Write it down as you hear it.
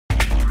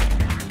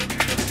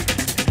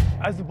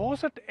As the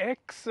boss at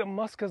X,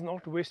 Musk has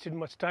not wasted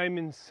much time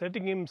in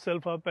setting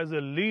himself up as a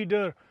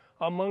leader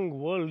among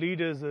world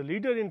leaders, a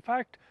leader, in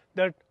fact,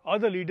 that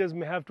other leaders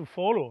may have to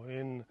follow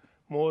in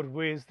more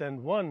ways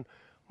than one.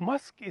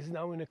 Musk is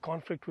now in a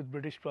conflict with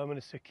British Prime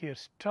Minister Keir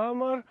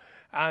Starmer,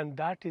 and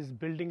that is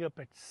building up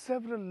at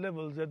several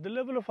levels, at the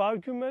level of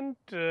argument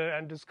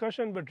and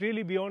discussion, but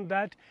really beyond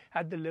that,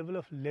 at the level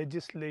of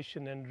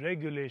legislation and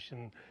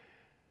regulation.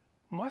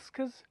 Musk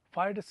has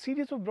fired a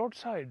series of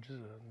broadsides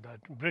that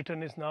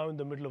Britain is now in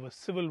the middle of a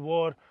civil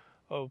war,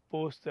 a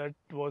post that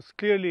was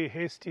clearly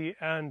hasty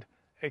and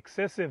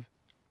excessive.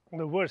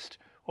 The worst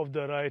of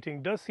the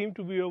rioting does seem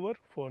to be over,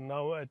 for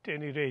now at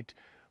any rate.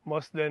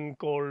 Musk then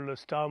called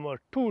Starmer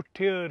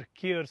two-tier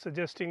Keir,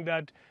 suggesting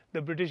that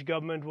the British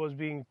government was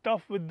being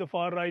tough with the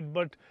far right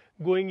but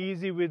going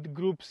easy with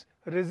groups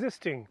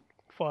resisting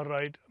far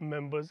right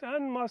members.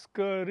 And Musk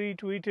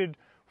retweeted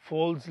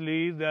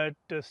falsely that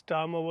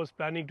Starmer was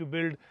planning to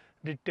build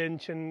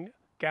detention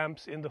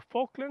camps in the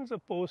Falklands, a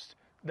post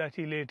that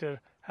he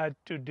later had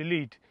to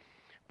delete.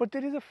 But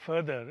there is a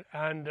further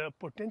and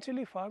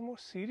potentially far more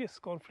serious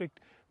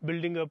conflict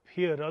building up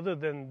here, other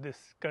than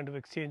this kind of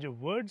exchange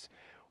of words,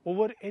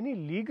 over any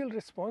legal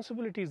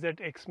responsibilities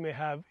that X may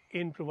have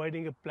in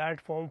providing a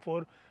platform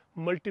for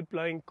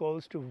multiplying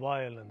calls to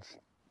violence.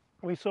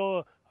 We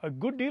saw a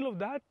good deal of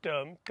that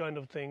kind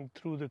of thing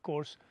through the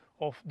course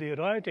of the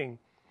rioting.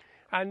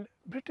 And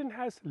Britain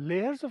has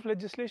layers of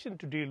legislation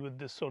to deal with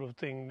this sort of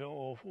thing,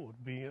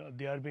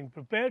 they are being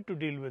prepared to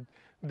deal with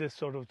this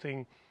sort of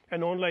thing.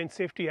 An Online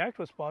Safety Act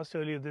was passed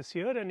earlier this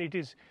year, and it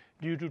is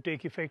due to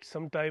take effect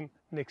sometime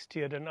next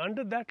year. And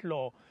under that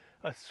law,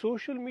 a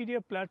social media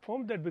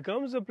platform that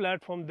becomes a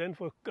platform then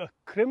for a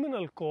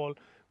criminal call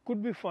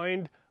could be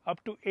fined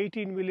up to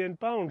 £18 million,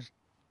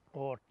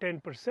 or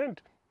 10%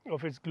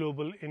 of its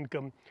global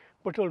income.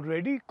 But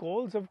already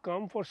calls have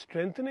come for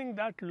strengthening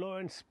that law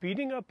and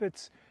speeding up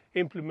its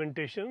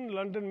implementation.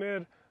 London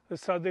Mayor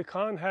Sadiq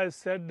Khan has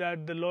said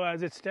that the law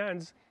as it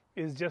stands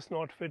is just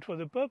not fit for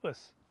the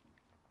purpose.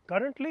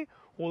 Currently,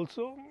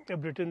 also,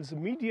 Britain's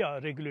media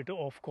regulator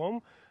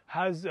Ofcom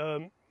has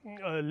a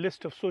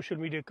list of social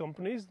media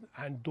companies,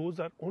 and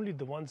those are only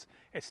the ones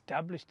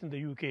established in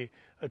the UK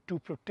to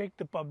protect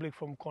the public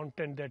from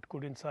content that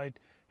could incite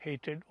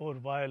hatred or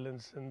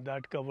violence, and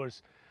that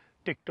covers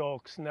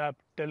TikTok, Snap,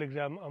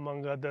 Telegram,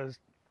 among others,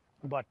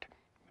 but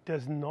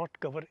does not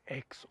cover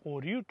X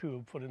or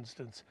YouTube, for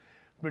instance.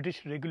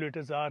 British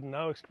regulators are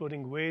now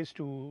exploring ways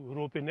to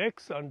rope in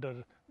X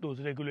under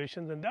those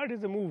regulations, and that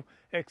is a move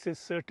X is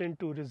certain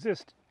to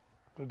resist.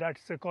 So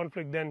that's a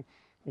conflict then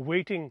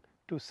waiting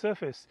to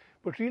surface.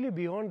 But really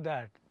beyond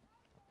that,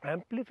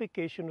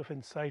 amplification of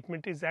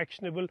incitement is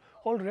actionable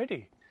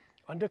already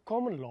under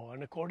common law,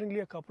 and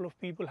accordingly a couple of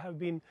people have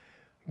been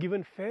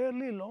given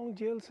fairly long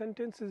jail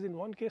sentences, in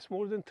one case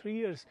more than 3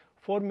 years,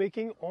 for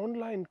making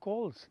online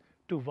calls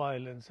to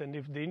violence. And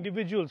if the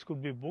individuals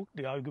could be booked,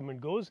 the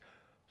argument goes,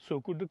 so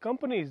could the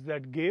companies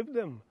that gave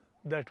them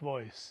that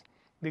voice.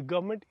 The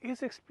government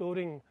is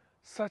exploring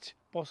such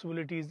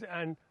possibilities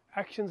and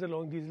actions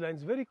along these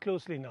lines very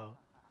closely now.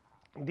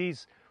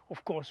 These,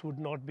 of course, would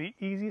not be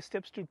easy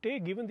steps to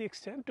take, given the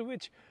extent to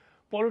which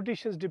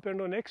politicians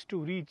depend on X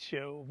to reach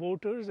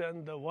voters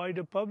and the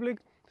wider public.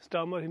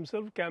 Starmer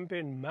himself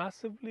campaigned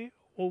massively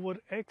over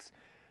X.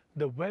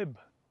 The web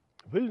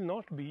will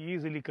not be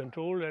easily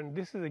controlled, and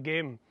this is a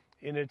game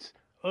in its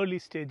early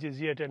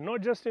stages yet. And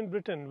not just in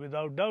Britain,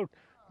 without doubt,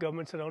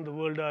 governments around the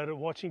world are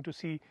watching to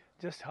see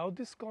just how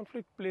this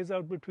conflict plays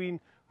out between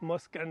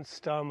Musk and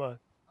Starmer.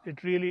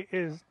 It really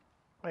is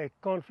a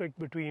conflict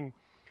between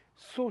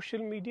social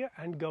media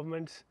and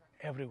governments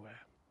everywhere.